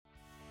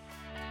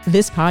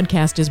This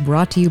podcast is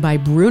brought to you by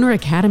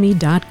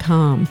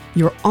BrunerAcademy.com,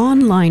 your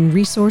online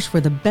resource for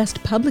the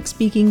best public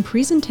speaking,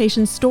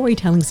 presentation,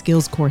 storytelling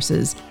skills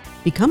courses.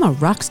 Become a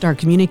rockstar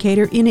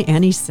communicator in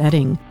any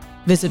setting.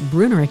 Visit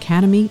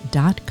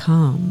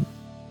BrunerAcademy.com.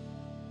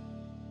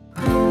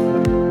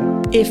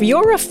 If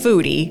you're a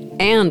foodie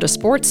and a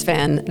sports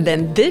fan,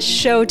 then this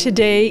show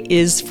today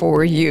is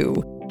for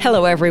you.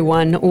 Hello,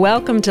 everyone.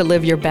 Welcome to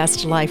Live Your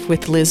Best Life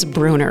with Liz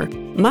Bruner.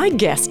 My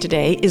guest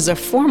today is a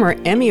former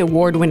Emmy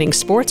Award-winning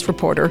sports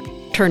reporter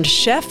turned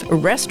chef,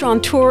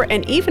 restaurateur,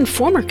 and even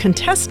former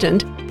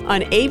contestant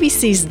on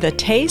ABC's The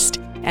Taste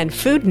and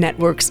Food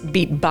Network's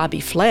Beat Bobby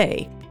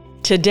Flay.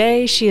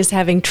 Today, she is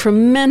having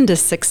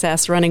tremendous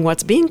success running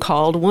what's being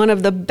called one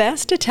of the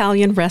best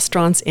Italian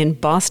restaurants in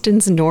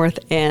Boston's North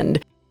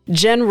End.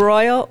 Jen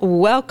Royal,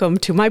 welcome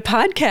to my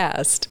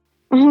podcast.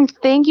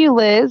 Thank you,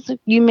 Liz.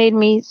 You made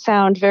me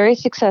sound very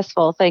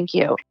successful. Thank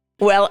you.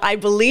 Well, I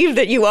believe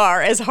that you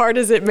are, as hard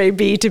as it may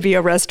be to be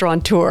a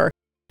restaurateur.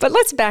 But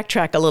let's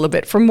backtrack a little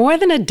bit. For more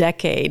than a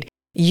decade,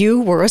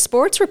 you were a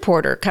sports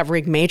reporter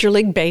covering Major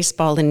League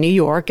Baseball in New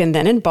York, and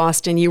then in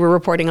Boston, you were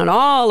reporting on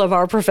all of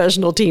our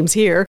professional teams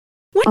here.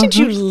 What did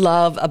you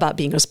love about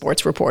being a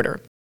sports reporter?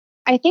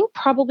 I think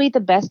probably the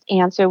best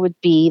answer would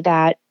be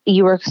that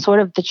you were sort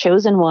of the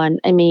chosen one.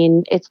 I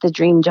mean, it's the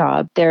dream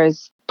job.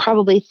 There's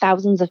probably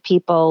thousands of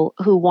people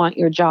who want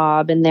your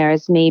job, and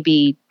there's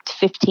maybe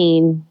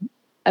 15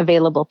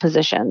 available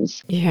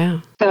positions.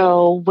 Yeah.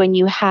 So when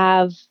you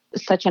have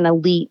such an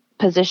elite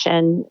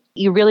position,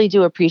 you really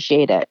do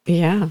appreciate it.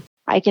 Yeah.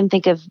 I can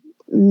think of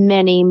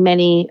many,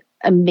 many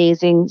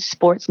amazing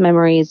sports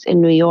memories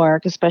in New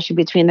York, especially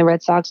between the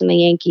Red Sox and the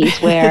Yankees,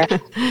 where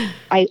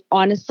I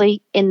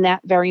honestly, in that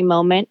very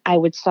moment, I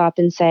would stop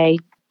and say,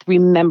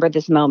 remember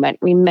this moment,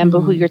 remember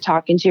who you're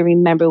talking to,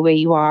 remember where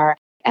you are.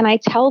 And I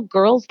tell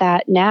girls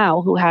that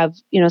now who have,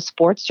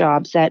 sports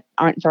jobs that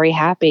aren't very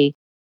happy.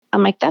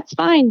 I'm like, that's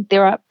fine.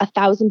 There are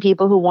 1,000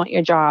 people who want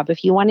your job.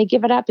 If you want to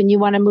give it up and you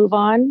want to move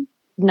on,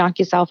 knock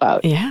yourself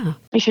out. Yeah.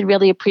 You should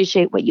really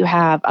appreciate what you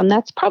have. And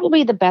that's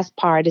probably the best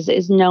part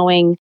is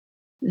knowing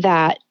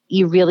that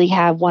you really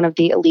have one of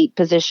the elite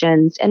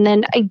positions. And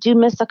then I do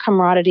miss the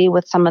camaraderie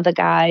with some of the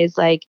guys,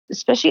 like,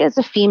 especially as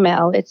a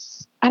female.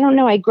 I don't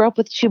know, I grew up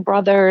with two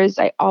brothers.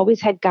 I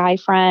always had guy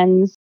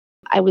friends.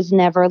 I was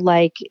never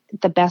like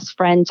the best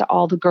friend to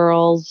all the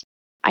girls.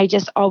 I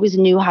just always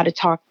knew how to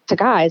talk to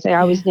guys. I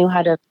always knew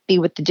how to be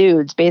with the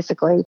dudes,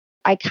 basically.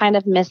 I kind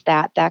of miss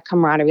that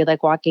camaraderie,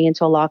 like walking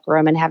into a locker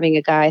room and having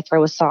a guy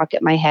throw a sock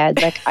at my head.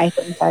 Like, I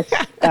think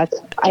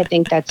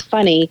that's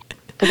funny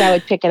because I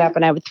would pick it up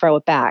and I would throw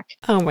it back.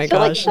 Oh my gosh.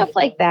 Like stuff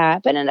like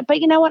that.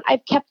 But you know what?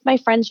 I've kept my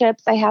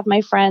friendships. I have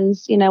my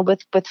friends,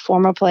 with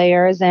former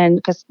players, and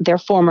because they're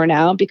former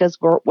now because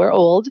we're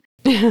old.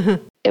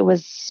 It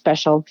was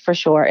special for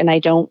sure. And I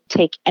don't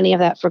take any of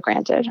that for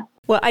granted.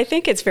 Well, I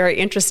think it's very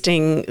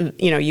interesting,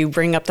 you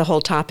bring up the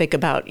whole topic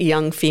about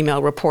young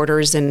female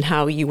reporters and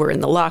how you were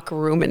in the locker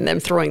room and them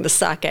throwing the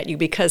sock at you,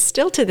 because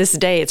still to this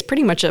day, it's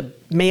pretty much a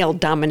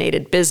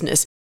male-dominated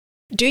business.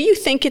 Do you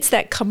think it's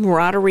that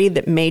camaraderie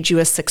that made you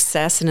a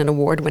success and an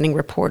award-winning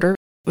reporter?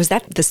 Was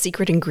that the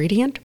secret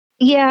ingredient?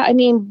 Yeah, I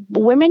mean,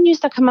 women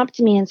used to come up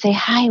to me and say,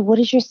 hi, what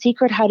is your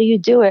secret? How do you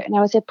do it? And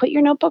I would say, put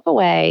your notebook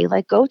away,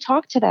 like go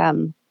talk to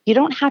them. You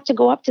don't have to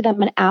go up to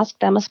them and ask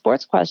them a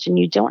sports question.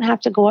 You don't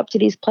have to go up to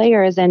these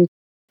players and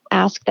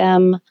ask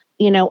them,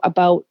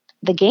 about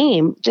the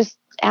game. Just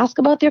ask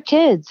about their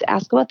kids,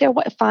 ask about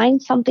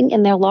find something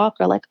in their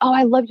locker. Like, oh,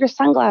 I love your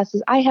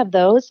sunglasses. I have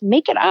those.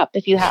 Make it up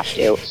if you have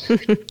to,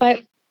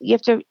 but you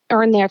have to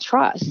earn their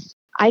trust.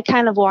 I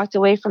kind of walked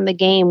away from the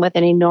game with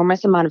an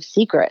enormous amount of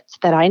secrets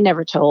that I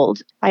never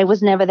told. I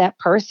was never that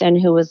person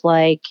who was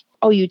like,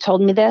 oh, you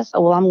told me this?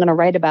 Oh, well, I'm going to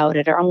write about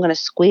it or I'm going to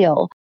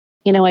squeal.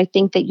 I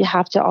think that you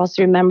have to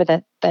also remember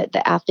that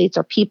the athletes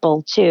are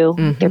people too.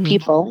 Mm-hmm. They're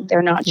people.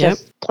 They're not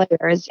just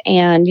players.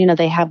 And,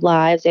 they have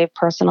lives, they have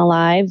personal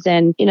lives.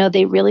 And,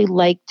 they really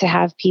like to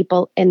have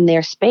people in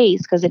their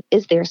space because it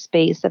is their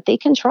space that they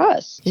can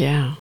trust.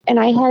 Yeah. And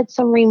I had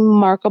some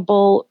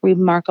remarkable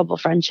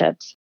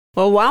friendships.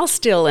 Well, while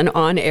still an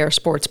on-air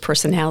sports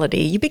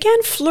personality, you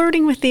began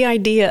flirting with the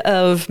idea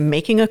of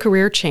making a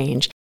career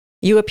change.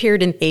 You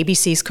appeared in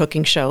ABC's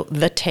cooking show,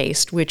 The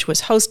Taste, which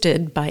was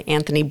hosted by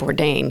Anthony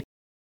Bourdain.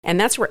 And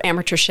that's where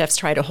amateur chefs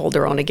try to hold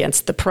their own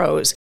against the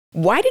pros.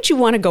 Why did you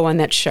want to go on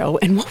that show,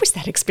 and what was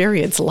that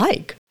experience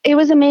like? It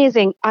was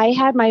amazing. I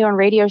had my own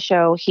radio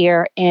show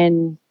here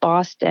in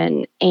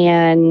Boston,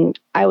 and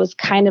I was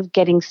kind of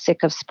getting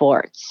sick of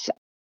sports.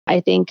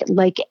 I think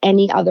like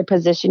any other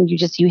position,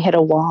 you hit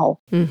a wall.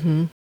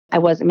 Mm-hmm. I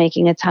wasn't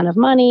making a ton of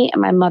money, and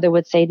my mother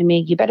would say to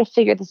me, you better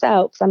figure this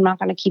out because I'm not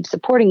going to keep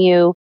supporting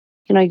you.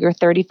 You're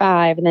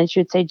 35. And then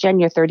she would say,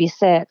 Jen, you're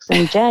 36.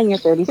 And Jen, you're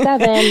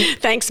 37.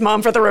 Thanks,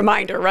 Mom, for the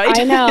reminder, right?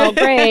 I know.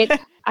 Great.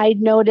 I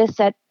noticed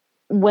that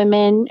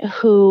women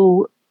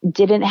who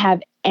didn't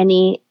have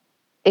any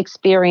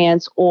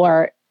experience,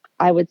 or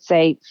I would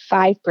say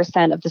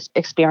 5% of the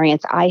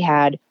experience I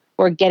had,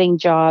 were getting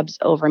jobs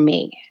over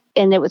me.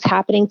 And it was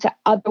happening to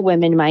other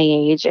women my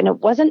age. And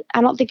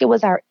I don't think it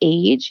was our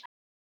age.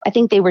 I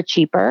think they were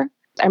cheaper.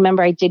 I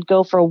remember I did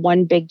go for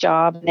one big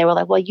job and they were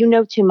like, well, you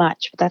know too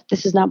much.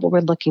 This is not what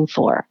we're looking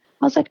for.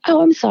 I was like,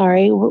 oh, I'm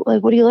sorry.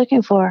 What are you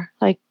looking for?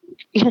 Like,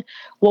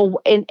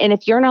 well, and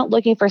if you're not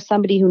looking for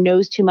somebody who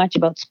knows too much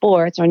about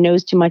sports or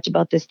knows too much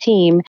about this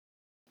team,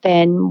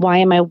 then why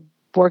am I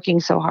working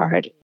so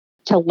hard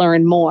to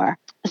learn more?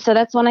 So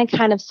that's when I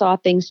kind of saw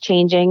things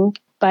changing.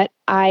 But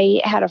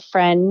I had a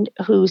friend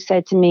who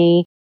said to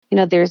me,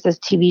 there's this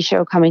TV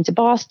show coming to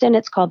Boston.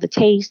 It's called The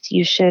Taste.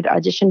 You should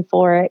audition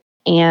for it.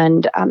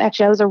 And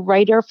actually, I was a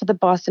writer for the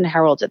Boston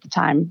Herald at the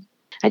time.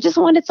 I just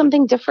wanted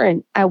something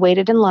different. I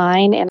waited in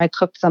line and I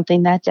cooked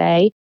something that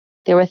day.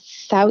 There were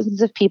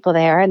thousands of people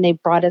there and they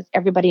brought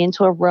everybody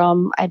into a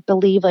room, I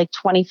believe like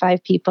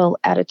 25 people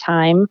at a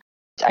time.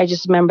 I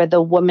just remember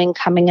the woman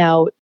coming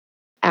out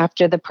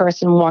after the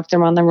person walked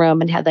around the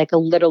room and had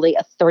literally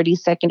a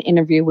 30-second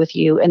interview with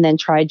you and then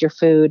tried your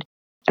food.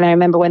 And I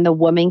remember when the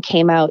woman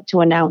came out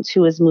to announce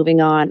who was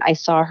moving on, I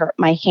saw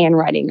my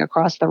handwriting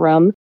across the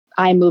room.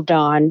 I moved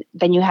on.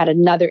 Then you had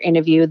another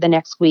interview the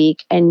next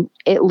week, and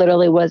it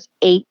literally was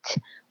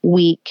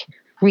 8-week,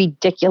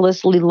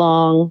 ridiculously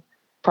long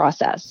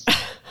process.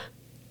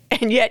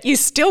 And yet you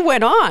still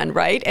went on,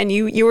 right? And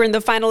you were in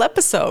the final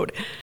episode.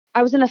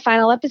 I was in the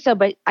final episode,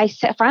 but I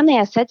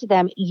said to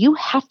them, you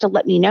have to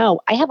let me know.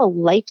 I have a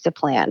life to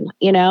plan,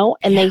 And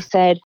they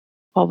said,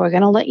 well, we're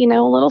going to let you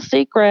know a little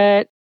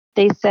secret.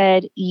 They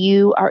said,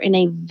 you are in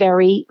a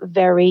very,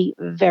 very,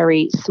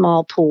 very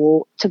small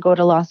pool to go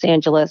to Los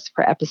Angeles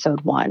for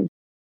episode 1.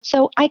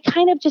 So I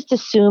kind of just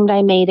assumed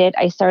I made it.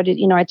 I started,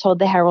 I told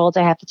the Herald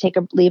I have to take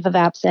a leave of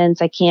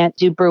absence. I can't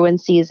do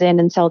Bruins season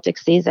and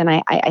Celtics season.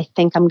 I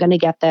think I'm going to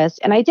get this.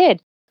 And I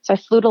did. So I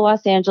flew to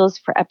Los Angeles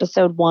for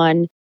episode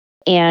 1.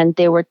 And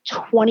there were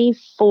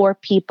 24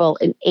 people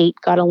and 8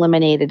 got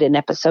eliminated in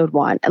episode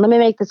 1. And let me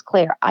make this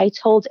clear. I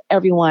told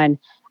everyone,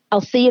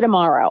 I'll see you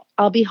tomorrow.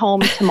 I'll be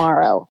home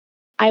tomorrow.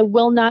 I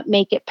will not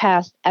make it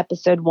past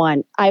episode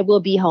 1. I will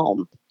be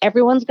home.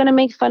 Everyone's going to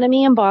make fun of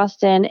me in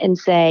Boston and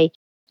say,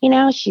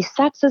 she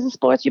sucks as a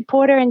sports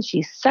reporter and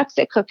she sucks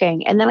at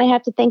cooking. And then I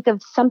have to think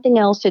of something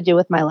else to do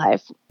with my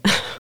life.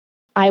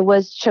 I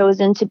was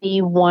chosen to be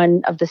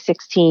one of the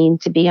 16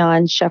 to be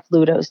on Chef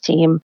Ludo's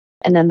team.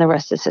 And then the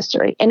rest is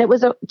history. And it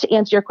was, to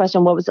answer your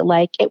question, what was it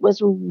like? It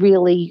was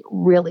really,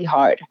 really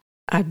hard.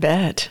 I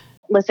bet.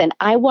 Listen,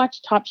 I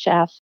watched Top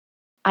Chef.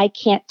 I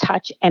can't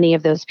touch any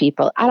of those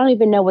people. I don't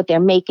even know what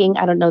they're making.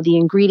 I don't know the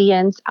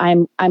ingredients.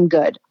 I'm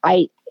good.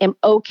 I am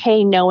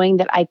okay knowing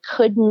that I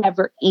could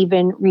never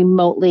even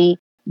remotely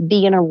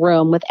be in a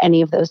room with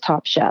any of those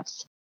top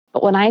chefs.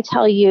 But when I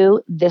tell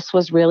you this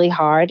was really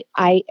hard,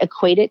 I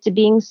equate it to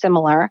being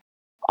similar.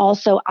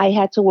 Also, I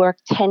had to work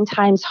 10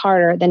 times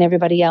harder than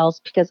everybody else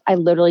because I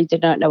literally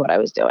did not know what I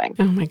was doing.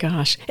 Oh my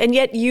gosh. And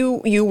yet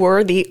you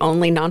were the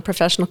only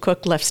non-professional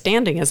cook left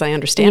standing, as I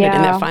understand it,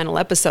 in that final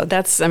episode.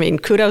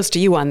 Kudos to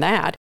you on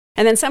that.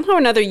 And then somehow or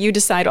another, you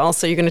decide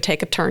also you're going to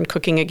take a turn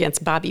cooking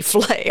against Bobby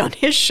Flay on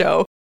his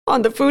show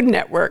on the Food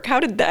Network. How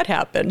did that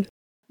happen?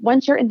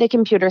 Once you're in the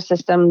computer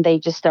system, they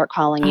just start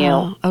calling you.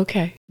 Oh,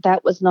 okay.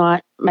 That was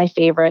not my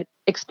favorite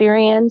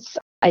experience.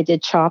 I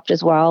did Chopped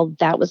as well.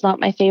 That was not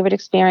my favorite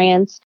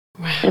experience.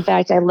 Wow. In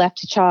fact, I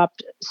left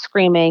Chopped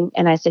screaming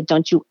and I said,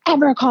 don't you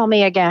ever call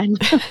me again.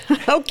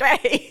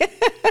 Okay.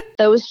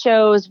 Those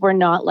shows were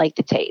not like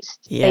The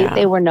Taste. Yeah.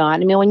 They were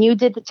not. When you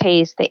did The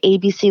Taste, the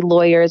ABC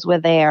lawyers were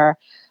there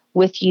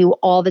with you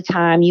all the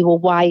time. You were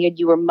wired,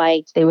 you were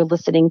mic'd, they were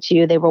listening to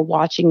you, they were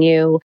watching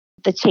you.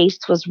 The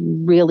Taste was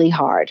really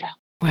hard.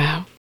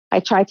 Wow.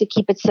 I tried to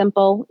keep it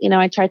simple.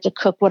 I tried to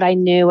cook what I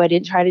knew. I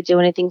didn't try to do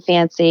anything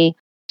fancy.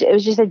 It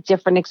was just a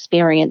different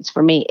experience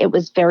for me. It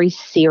was very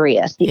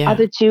serious. The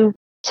other two,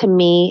 to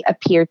me,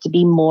 appeared to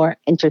be more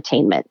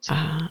entertainment.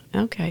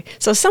 Okay.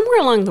 So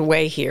somewhere along the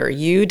way here,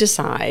 you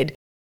decide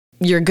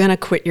you're going to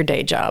quit your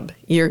day job.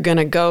 You're going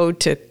to go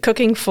to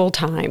cooking full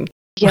time.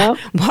 Yep.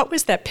 What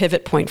was that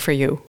pivot point for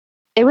you?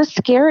 It was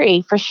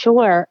scary, for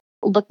sure.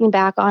 Looking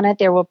back on it,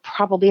 there were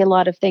probably a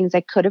lot of things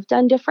I could have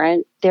done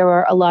different. There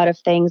were a lot of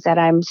things that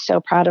I'm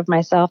so proud of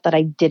myself that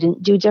I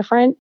didn't do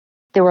different.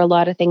 There were a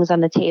lot of things on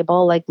the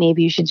table, like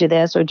maybe you should do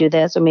this, or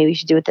maybe you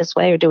should do it this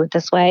way or do it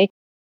this way.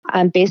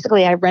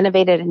 Basically, I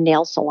renovated a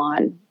nail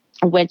salon,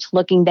 which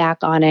looking back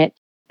on it,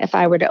 if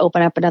I were to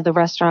open up another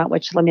restaurant,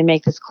 which let me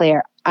make this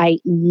clear, I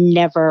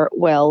never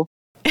will.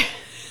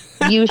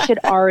 You should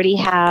already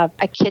have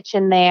a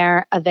kitchen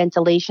there, a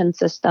ventilation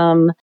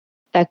system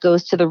that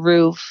goes to the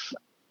roof.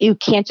 You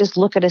can't just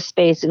look at a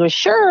space and go,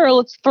 sure,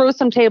 let's throw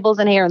some tables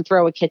in here and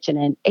throw a kitchen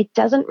in. It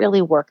doesn't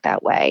really work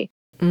that way.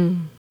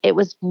 Mm. It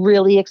was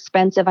really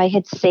expensive. I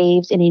had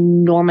saved an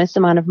enormous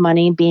amount of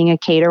money being a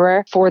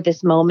caterer for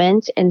this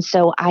moment. And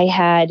so I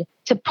had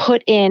to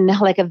put in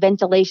like a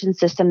ventilation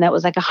system that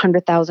was like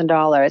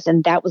 $100,000.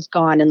 And that was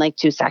gone in like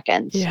 2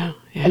 seconds. Yeah.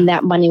 And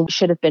that money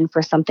should have been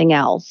for something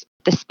else.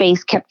 The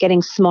space kept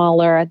getting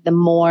smaller. The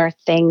more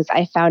things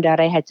I found out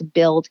I had to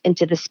build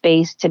into the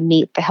space to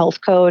meet the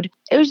health code.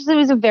 It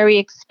was a very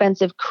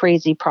expensive,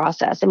 crazy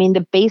process. I mean,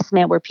 the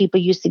basement where people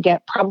used to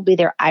get probably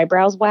their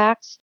eyebrows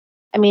waxed.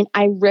 I mean,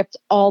 I ripped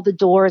all the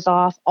doors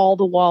off, all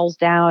the walls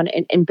down,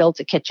 and built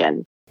a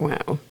kitchen.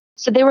 Wow.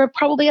 So there were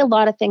probably a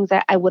lot of things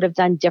that I would have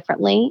done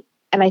differently.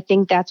 And I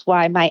think that's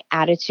why my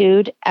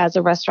attitude as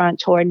a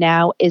restaurateur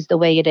now is the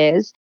way it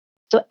is.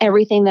 So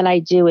everything that I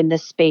do in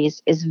this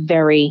space is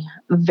very,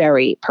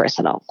 very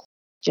personal.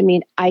 I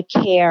mean, I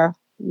care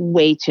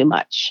way too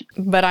much.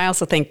 But I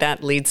also think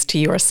that leads to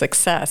your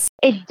success.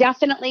 It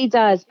definitely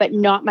does, but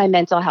not my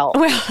mental health.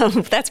 Well,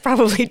 that's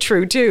probably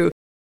true too.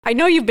 I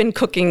know you've been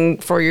cooking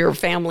for your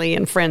family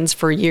and friends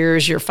for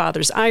years. Your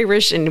father's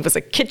Irish and was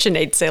a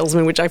KitchenAid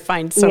salesman, which I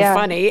find so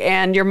funny,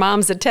 and your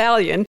mom's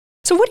Italian.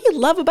 So what do you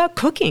love about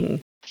cooking?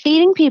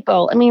 Feeding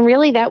people. I mean,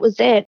 really, that was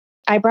it.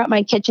 I brought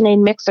my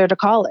KitchenAid mixer to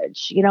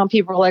college. You know,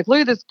 people were like,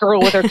 look at this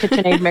girl with her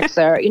KitchenAid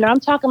mixer. You know, I'm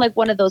talking like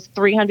one of those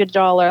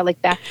 $300,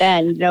 like back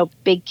then, you know,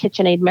 big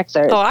KitchenAid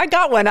mixers. Oh, I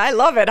got one. I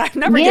love it. I've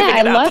never given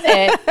it up. I love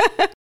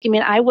it. I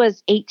mean, I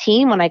was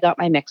 18 when I got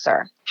my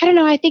mixer. I don't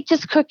know. I think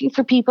just cooking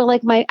for people,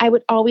 like I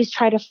would always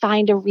try to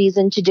find a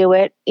reason to do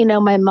it. You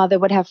know, my mother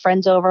would have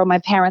friends over, my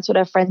parents would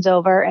have friends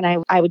over, and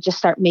I would just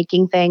start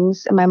making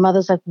things. And my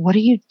mother's like, what are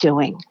you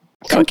doing?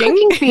 I'm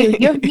cooking for you.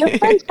 Your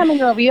friend's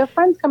coming over. Your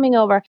friend's coming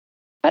over.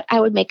 But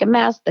I would make a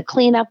mess. The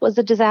cleanup was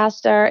a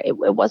disaster. It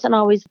wasn't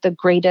always the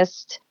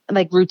greatest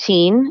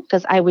routine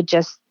because I would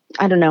just,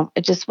 I don't know,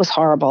 it just was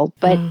horrible.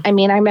 But I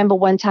mean, I remember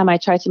one time I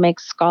tried to make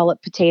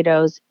scalloped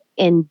potatoes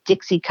in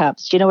Dixie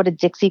cups. Do you know what a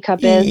Dixie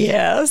cup is?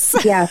 Yes.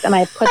 Yes. And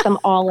I put them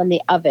all in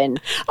the oven.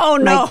 Oh,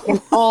 no.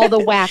 And all the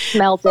wax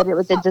melted. It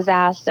was a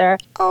disaster.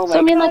 Oh, my So,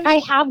 I mean, gosh.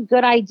 I have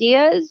good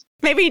ideas.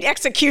 Maybe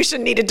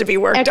execution needed to be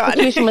worked on.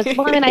 Execution was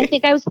fun. And I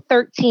think I was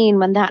 13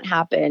 when that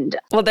happened.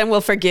 Well, then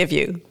we'll forgive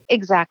you.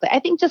 Exactly. I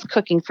think just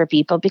cooking for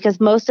people, because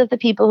most of the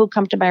people who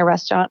come to my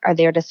restaurant are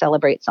there to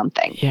celebrate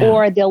something. Yeah.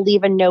 Or they'll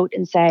leave a note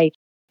and say,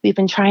 we've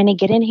been trying to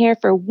get in here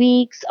for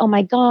weeks. Oh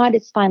my God,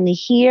 it's finally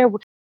here.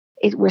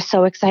 We're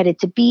so excited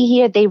to be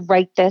here. They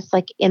write this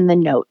in the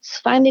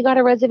notes. Finally got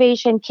a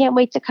reservation. Can't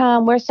wait to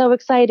come. We're so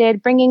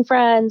excited. Bringing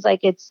friends.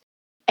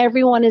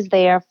 Everyone is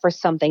there for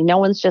something. No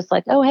one's just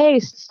like, oh, hey,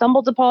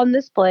 stumbled upon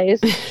this place.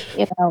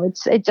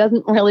 It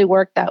doesn't really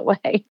work that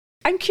way.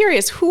 I'm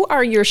curious, who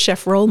are your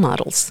chef role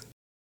models?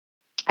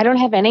 I don't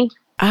have any.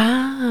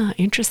 Ah,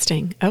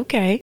 interesting.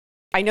 Okay.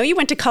 I know you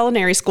went to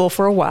culinary school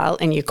for a while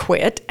and you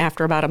quit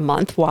after about a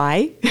month.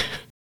 Why?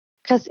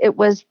 Because it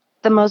was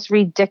the most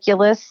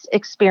ridiculous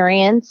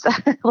experience.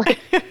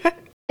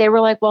 They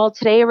were like, well,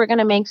 today we're going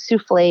to make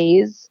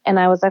soufflés. And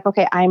I was like,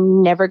 okay,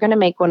 I'm never going to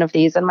make one of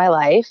these in my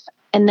life.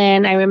 And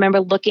then I remember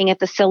looking at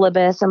the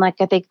syllabus and I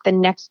think the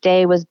next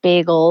day was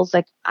bagels.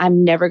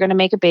 I'm never going to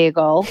make a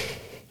bagel.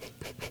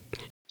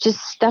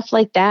 Just stuff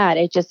like that.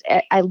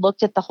 I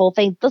looked at the whole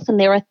thing. Listen,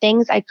 there are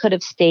things I could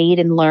have stayed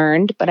and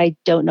learned, but I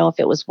don't know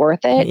if it was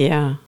worth it.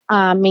 Yeah.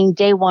 I mean,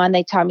 day one,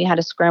 they taught me how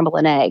to scramble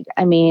an egg.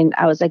 I mean,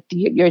 I was like,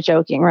 you're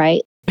joking,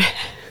 right?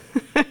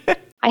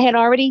 I had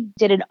already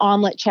did an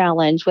omelet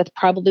challenge with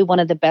probably one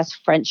of the best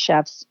French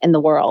chefs in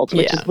the world,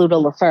 which is Ludo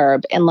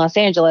Lefebvre in Los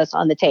Angeles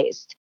on The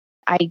Taste.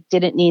 I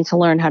didn't need to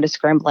learn how to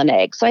scramble an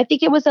egg. So I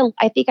think I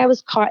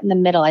was caught in the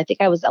middle. I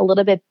think I was a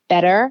little bit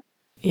better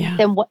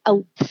than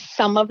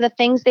some of the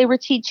things they were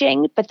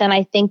teaching. But then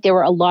I think there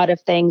were a lot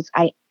of things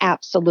I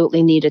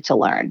absolutely needed to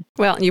learn.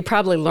 Well, you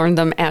probably learned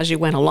them as you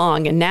went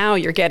along. And now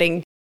you're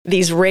getting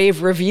these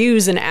rave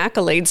reviews and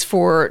accolades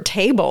for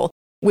Table,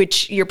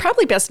 which you're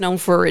probably best known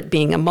for it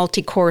being a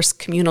multi-course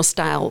communal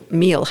style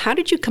meal. How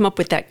did you come up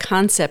with that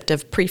concept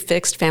of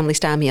prefixed family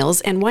style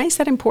meals? And why is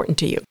that important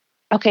to you?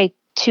 Okay,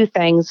 two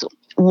things.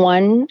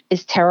 One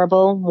is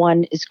terrible.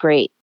 One is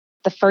great.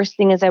 The first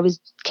thing is I was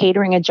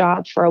catering a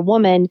job for a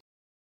woman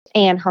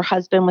and her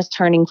husband was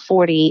turning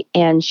 40.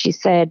 And she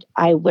said,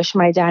 I wish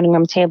my dining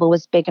room table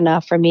was big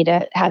enough for me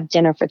to have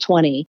dinner for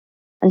 20.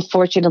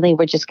 Unfortunately,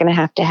 we're just going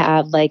to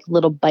have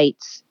little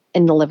bites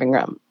in the living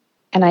room.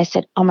 And I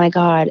said, oh my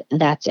God,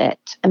 that's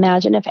it.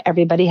 Imagine if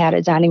everybody had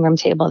a dining room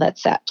table that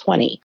sat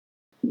 20.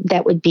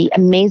 That would be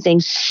amazing.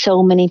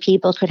 So many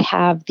people could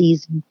have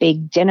these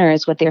big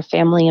dinners with their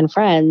family and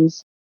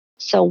friends.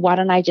 So why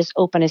don't I just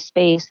open a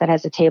space that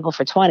has a table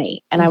for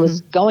 20? And I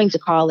was going to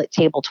call it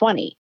Table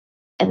 20.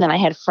 And then I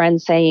had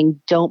friends saying,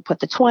 don't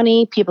put the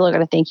 20. People are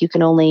going to think you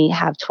can only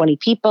have 20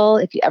 people.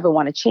 If you ever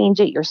want to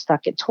change it, you're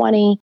stuck at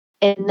 20.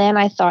 And then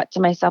I thought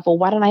to myself, well,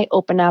 why don't I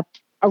open up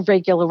a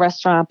regular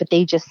restaurant, but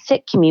they just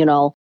sit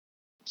communal?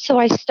 So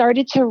I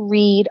started to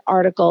read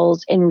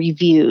articles and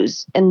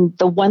reviews. And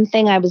the one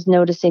thing I was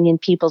noticing in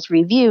people's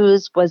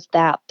reviews was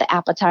that the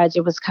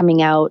appetizer was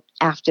coming out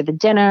after the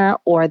dinner,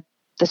 or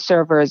the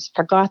servers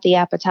forgot the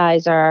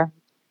appetizer,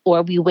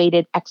 or we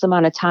waited X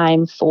amount of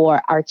time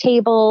for our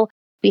table.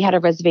 We had a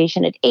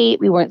reservation at 8.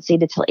 We weren't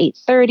seated till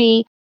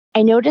 8:30.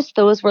 I noticed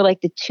those were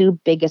the two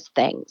biggest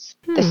things.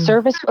 The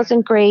service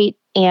wasn't great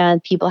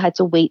and people had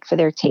to wait for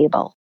their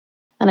table.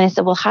 And I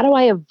said, well, how do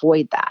I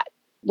avoid that?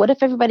 what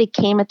if everybody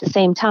came at the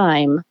same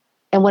time?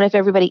 And what if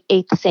everybody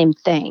ate the same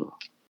thing?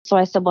 So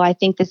I said, well, I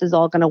think this is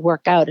all going to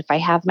work out. If I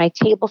have my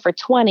table for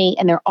 20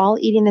 and they're all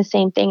eating the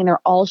same thing and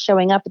they're all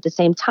showing up at the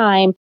same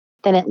time,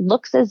 then it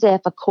looks as if,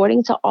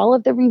 according to all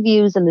of the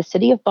reviews in the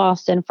city of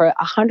Boston for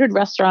 100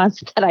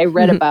 restaurants that I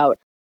read about,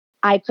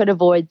 I could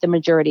avoid the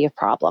majority of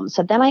problems.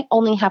 So then I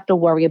only have to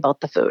worry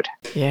about the food.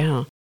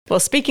 Yeah.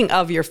 Well, speaking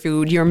of your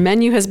food, your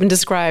menu has been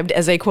described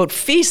as a, quote,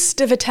 feast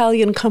of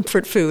Italian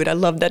comfort food. I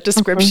love that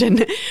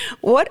description.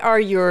 What are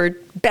your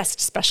best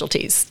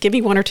specialties? Give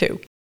me one or two.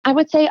 I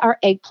would say our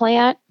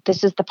eggplant.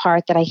 This is the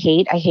part that I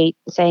hate. I hate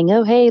saying,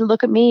 oh, hey,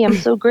 look at me, I'm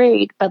so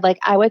great. But like,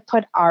 I would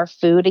put our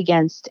food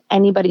against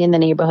anybody in the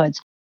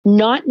neighborhoods,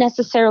 not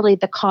necessarily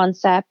the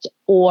concept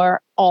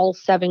or all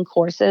 7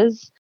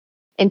 courses,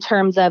 in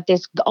terms of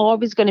there's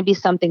always going to be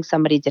something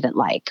somebody didn't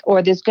like,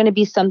 or there's going to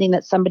be something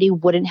that somebody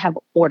wouldn't have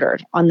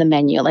ordered on the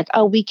menu. Like,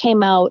 oh, we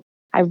came out,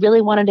 I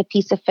really wanted a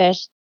piece of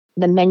fish.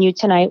 The menu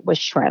tonight was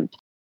shrimp.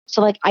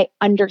 So like, I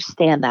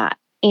understand that.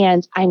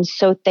 And I'm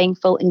so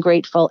thankful and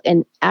grateful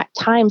and at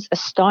times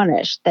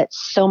astonished that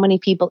so many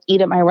people eat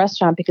at my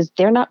restaurant because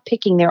they're not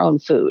picking their own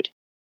food.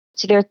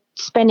 So they're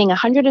spending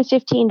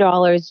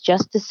 $115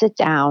 just to sit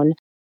down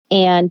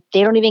and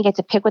they don't even get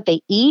to pick what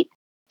they eat.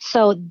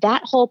 So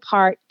that whole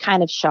part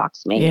kind of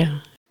shocks me. Yeah.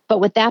 But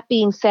with that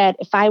being said,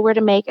 if I were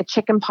to make a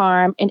chicken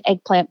parm, an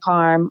eggplant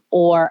parm,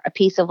 or a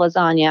piece of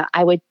lasagna,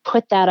 I would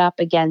put that up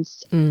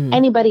against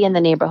anybody in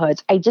the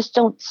neighborhoods. I just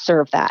don't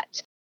serve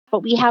that.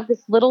 But we have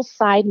this little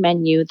side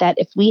menu that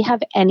if we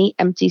have any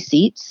empty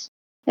seats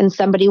and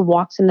somebody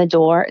walks in the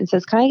door and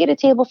says, can I get a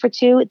table for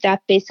 2?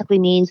 That basically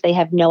means they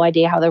have no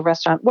idea how the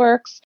restaurant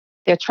works.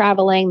 They're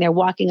traveling, they're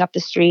walking up the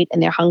street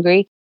and they're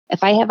hungry.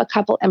 If I have a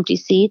couple empty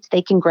seats,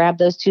 they can grab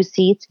those 2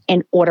 seats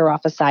and order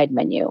off a side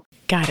menu.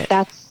 Got it.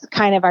 That's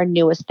kind of our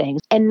newest thing.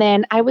 And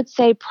then I would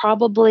say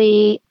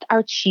probably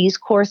our cheese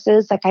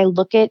courses. Like I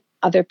look at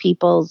other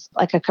people's,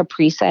 like a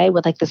caprese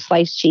with like the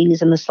sliced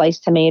cheese and the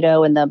sliced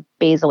tomato and the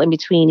basil in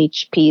between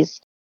each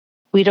piece.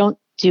 We don't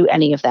do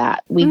any of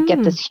that. We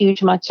get this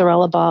huge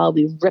mozzarella ball.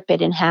 We rip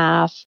it in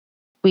half.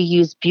 We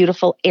use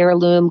beautiful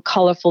heirloom,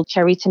 colorful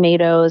cherry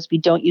tomatoes. We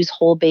don't use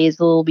whole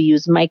basil. We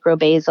use micro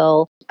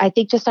basil. I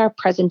think just our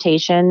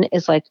presentation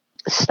is like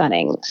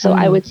stunning. So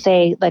I would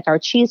say like our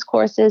cheese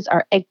courses,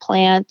 our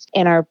eggplant,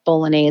 and our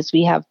bolognese.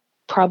 We have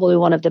probably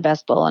one of the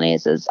best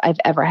bologneses I've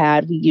ever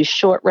had. We use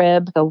short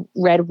rib, a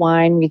red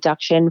wine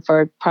reduction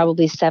for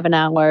probably 7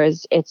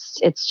 hours. It's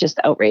just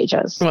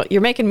outrageous. Well, you're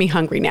making me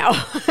hungry now.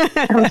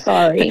 I'm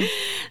sorry.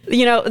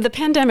 You know, the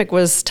pandemic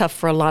was tough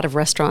for a lot of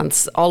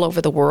restaurants all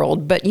over the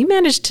world, but you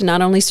managed to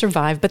not only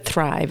survive, but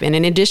thrive. And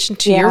in addition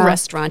to your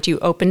restaurant, you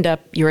opened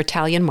up your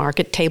Italian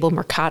market, Table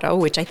Mercato,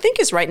 which I think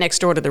is right next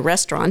door to the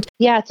restaurant.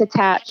 Yeah, it's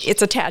attached.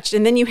 It's attached.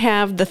 And then you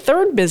have the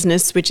third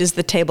business, which is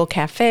the Table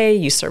Cafe.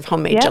 You serve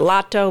homemade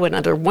gelato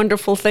and other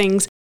wonderful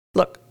things.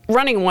 Look,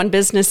 running one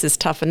business is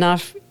tough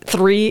enough.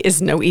 3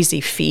 is no easy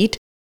feat.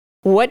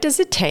 What does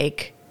it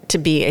take to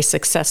be a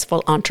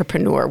successful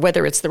entrepreneur,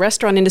 whether it's the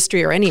restaurant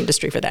industry or any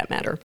industry for that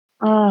matter?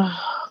 I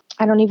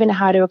don't even know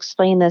how to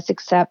explain this,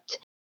 except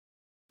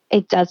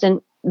it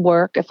doesn't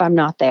work if I'm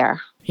not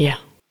there. Yeah.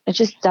 It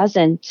just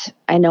doesn't.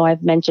 I know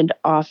I've mentioned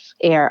off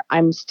air,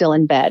 I'm still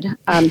in bed.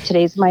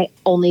 Today's my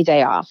only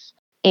day off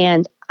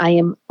and I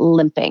am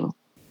limping,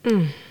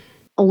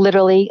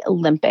 literally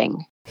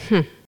limping.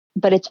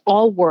 But it's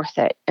all worth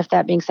it, if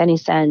that makes any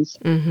sense,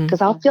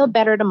 because I'll feel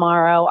better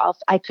tomorrow.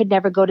 I could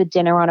never go to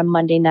dinner on a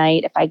Monday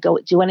night. If I go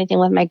do anything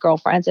with my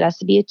girlfriends, it has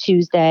to be a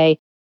Tuesday.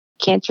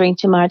 Can't drink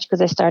too much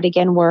because I start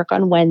again work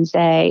on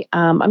Wednesday.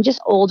 I'm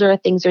just older.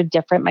 Things are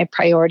different. My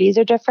priorities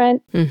are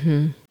different.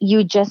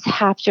 You just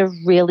have to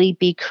really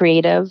be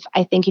creative.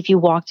 I think if you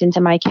walked into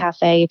my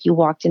cafe, if you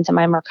walked into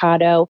my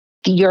Mercato,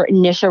 your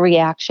initial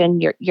reaction,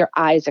 your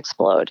eyes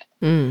explode.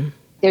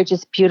 They're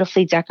just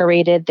beautifully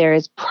decorated. There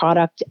is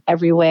product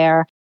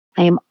everywhere.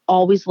 I am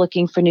always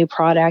looking for new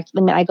product. I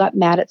mean, I got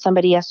mad at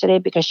somebody yesterday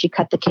because she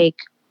cut the cake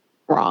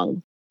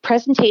wrong.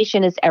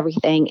 Presentation is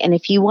everything. And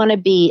if you want to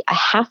be a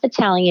half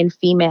Italian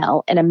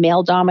female in a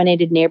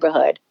male-dominated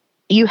neighborhood,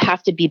 you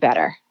have to be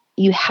better.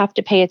 You have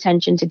to pay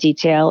attention to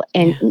detail.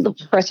 And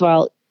first of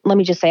all, let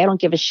me just say, I don't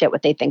give a shit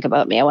what they think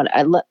about me.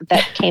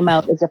 That came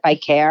out as if I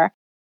care.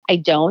 I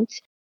don't.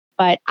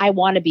 But I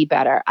want to be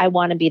better. I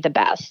want to be the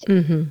best.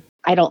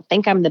 I don't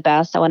think I'm the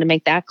best. I want to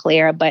make that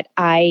clear, but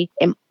I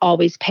am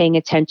always paying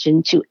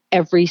attention to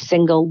every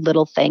single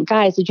little thing.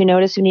 Guys, did you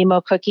notice we need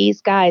more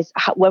cookies? Guys,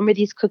 when were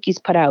these cookies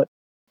put out?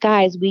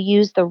 Guys, we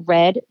use the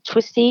red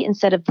twisty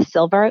instead of the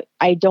silver.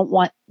 I don't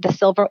want the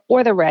silver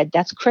or the red.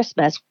 That's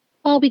Christmas.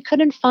 Well, we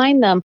couldn't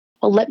find them.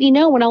 Well, let me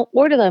know when I'll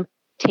order them.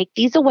 Take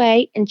these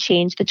away and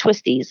change the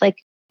twisties. Like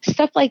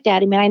stuff like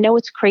that. I mean, I know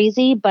it's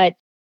crazy, but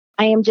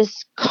I am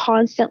just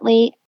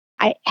constantly,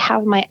 I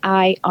have my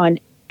eye on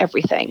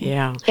everything.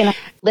 Yeah. And I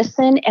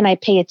listen and I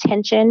pay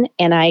attention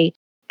and I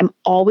am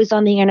always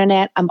on the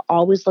internet. I'm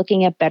always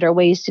looking at better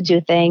ways to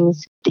do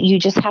things. You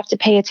just have to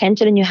pay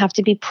attention and you have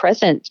to be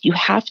present. You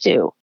have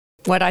to.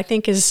 What I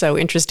think is so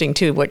interesting,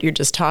 too, what you're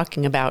just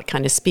talking about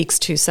kind of speaks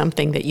to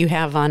something that you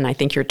have on, I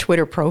think, your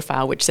Twitter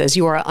profile, which says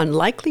you are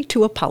unlikely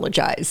to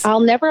apologize. I'll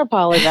never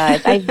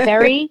apologize. I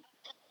very,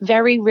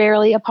 very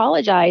rarely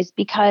apologize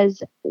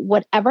because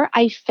whatever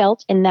I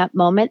felt in that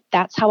moment,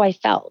 that's how I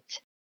felt.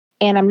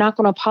 And I'm not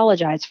going to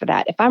apologize for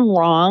that. If I'm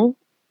wrong,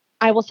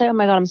 I will say, oh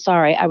my God, I'm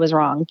sorry, I was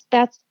wrong.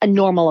 That's a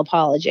normal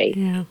apology.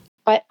 Yeah.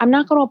 But I'm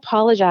not going to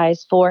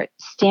apologize for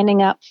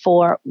standing up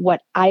for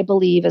what I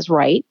believe is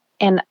right.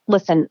 And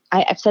listen,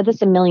 I've said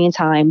this a million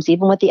times,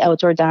 even with the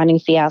outdoor dining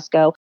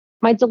fiasco,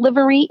 my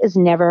delivery is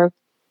never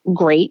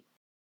great,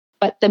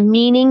 but the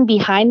meaning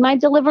behind my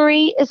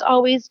delivery is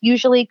always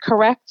usually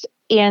correct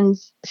and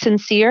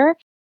sincere.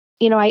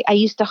 You know, I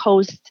used to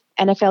host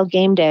NFL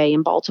Game Day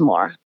in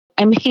Baltimore.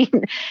 I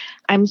mean,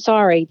 I'm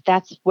sorry,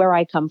 that's where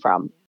I come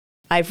from.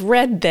 I've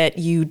read that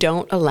you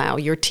don't allow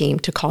your team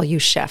to call you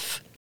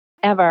chef.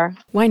 Ever.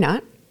 Why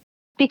not?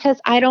 Because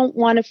I don't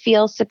want to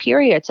feel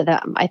superior to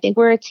them. I think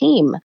we're a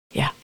team.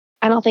 Yeah.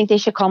 I don't think they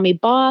should call me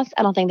boss.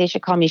 I don't think they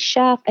should call me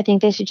chef. I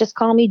think they should just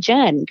call me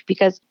Jen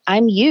because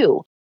I'm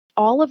you.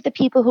 All of the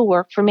people who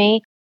work for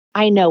me,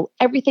 I know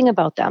everything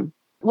about them.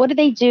 What do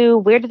they do?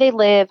 Where do they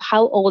live?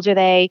 How old are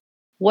they?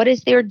 What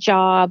is their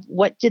job?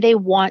 What do they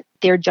want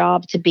their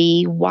job to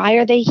be? Why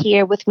are they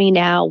here with me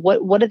now?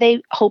 What do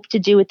they hope to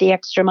do with the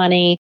extra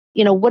money?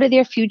 You know, what are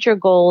their future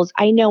goals?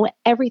 I know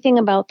everything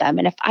about them.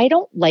 And if I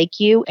don't like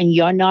you and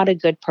you're not a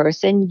good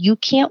person, you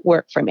can't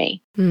work for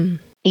me.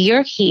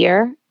 You're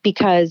here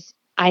because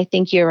I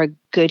think you're a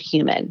good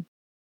human.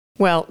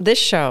 Well, this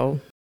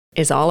show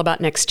is all about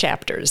next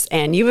chapters,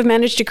 and you have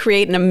managed to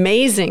create an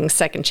amazing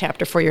second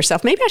chapter for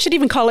yourself. Maybe I should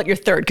even call it your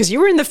third, because you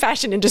were in the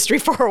fashion industry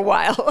for a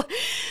while.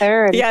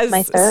 Third. Yes.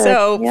 My third.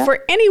 So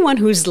for anyone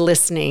who's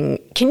listening,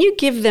 can you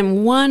give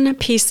them one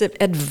piece of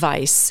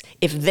advice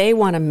if they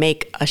want to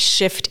make a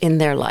shift in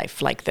their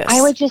life like this?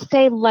 I would just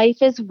say life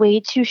is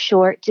way too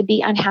short to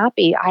be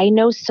unhappy. I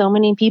know so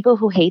many people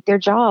who hate their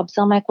jobs.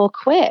 I'm like, well,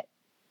 quit.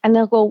 And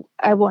they'll go,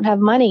 I won't have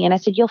money. And I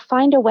said, you'll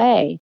find a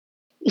way.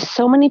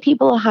 So many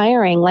people are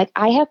hiring. Like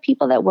I have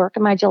people that work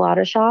in my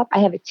gelato shop. I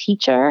have a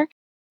teacher.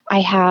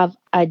 I have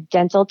a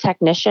dental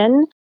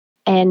technician.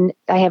 And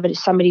I have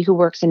somebody who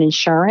works in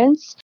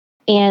insurance.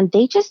 And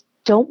they just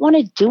don't want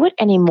to do it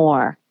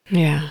anymore.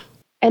 Yeah.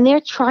 And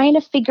they're trying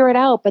to figure it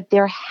out, but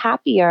they're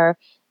happier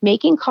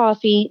making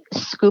coffee,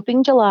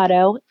 scooping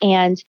gelato,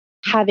 and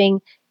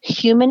having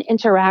human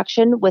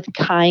interaction with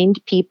kind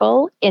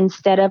people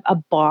instead of a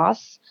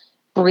boss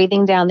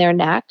breathing down their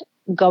neck,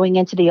 going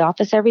into the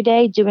office every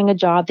day, doing a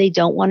job they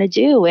don't want to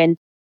do. And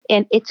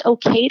it's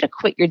okay to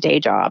quit your day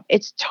job.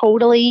 It's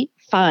totally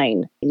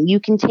fine. You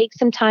can take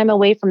some time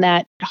away from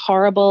that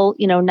horrible,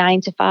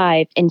 9 to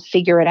 5 and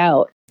figure it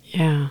out.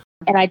 Yeah.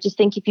 And I just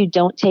think if you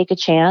don't take a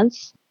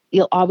chance,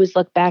 you'll always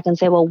look back and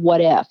say, well, what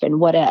if? And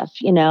what if?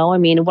 I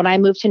mean, when I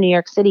moved to New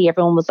York City,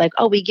 everyone was like,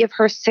 oh, we give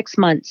her 6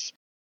 months.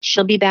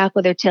 She'll be back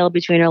with her tail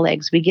between her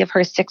legs. We give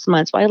her 6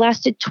 months. Well, I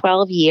lasted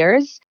 12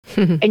 years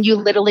and you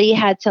literally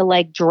had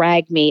to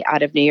drag me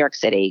out of New York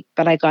City.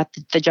 But I got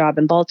the job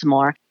in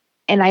Baltimore.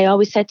 And I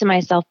always said to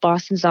myself,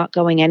 Boston's not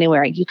going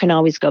anywhere. You can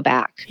always go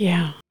back.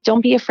 Yeah.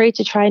 Don't be afraid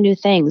to try new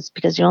things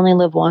because you only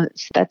live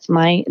once. That's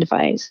my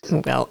advice.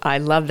 Well, I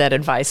love that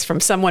advice from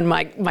someone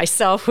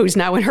myself who's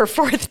now in her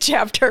 4th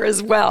chapter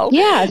as well.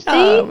 Yeah,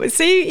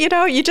 see?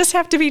 You just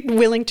have to be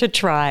willing to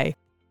try.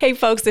 Hey,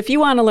 folks, if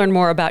you want to learn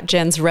more about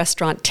Jen's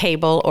restaurant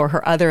Table or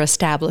her other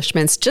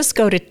establishments, just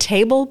go to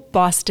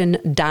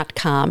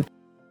tableboston.com.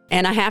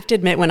 And I have to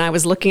admit, when I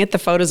was looking at the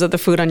photos of the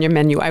food on your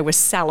menu, I was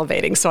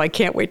salivating, so I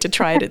can't wait to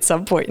try it at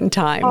some point in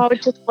time. Oh,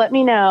 just let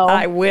me know.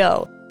 I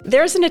will.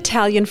 There's an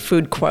Italian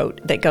food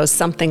quote that goes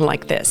something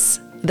like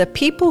this: "The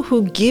people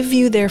who give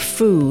you their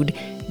food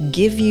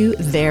give you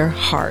their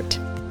heart."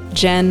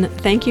 Jen,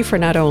 thank you for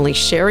not only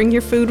sharing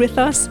your food with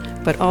us,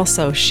 but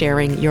also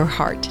sharing your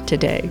heart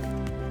today.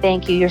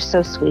 Thank you. You're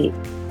so sweet.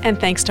 And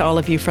thanks to all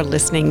of you for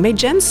listening. May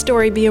Jen's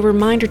story be a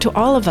reminder to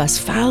all of us.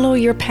 Follow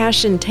your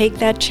passion. Take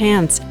that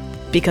chance,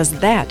 because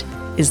that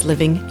is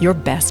living your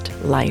best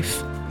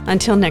life.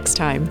 Until next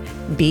time,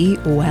 be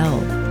well.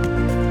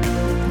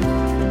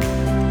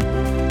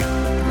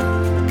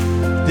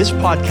 This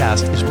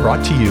podcast is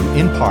brought to you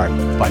in part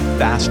by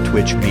Fast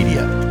Twitch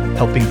Media,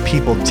 helping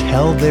people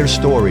tell their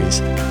stories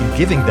and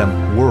giving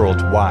them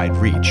worldwide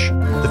reach.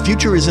 The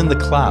future is in the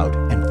cloud,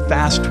 and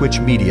Fast Twitch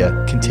Media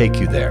can take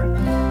you there.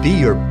 Be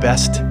your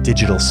best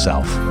digital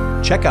self.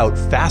 Check out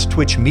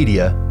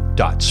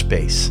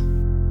fasttwitchmedia.space.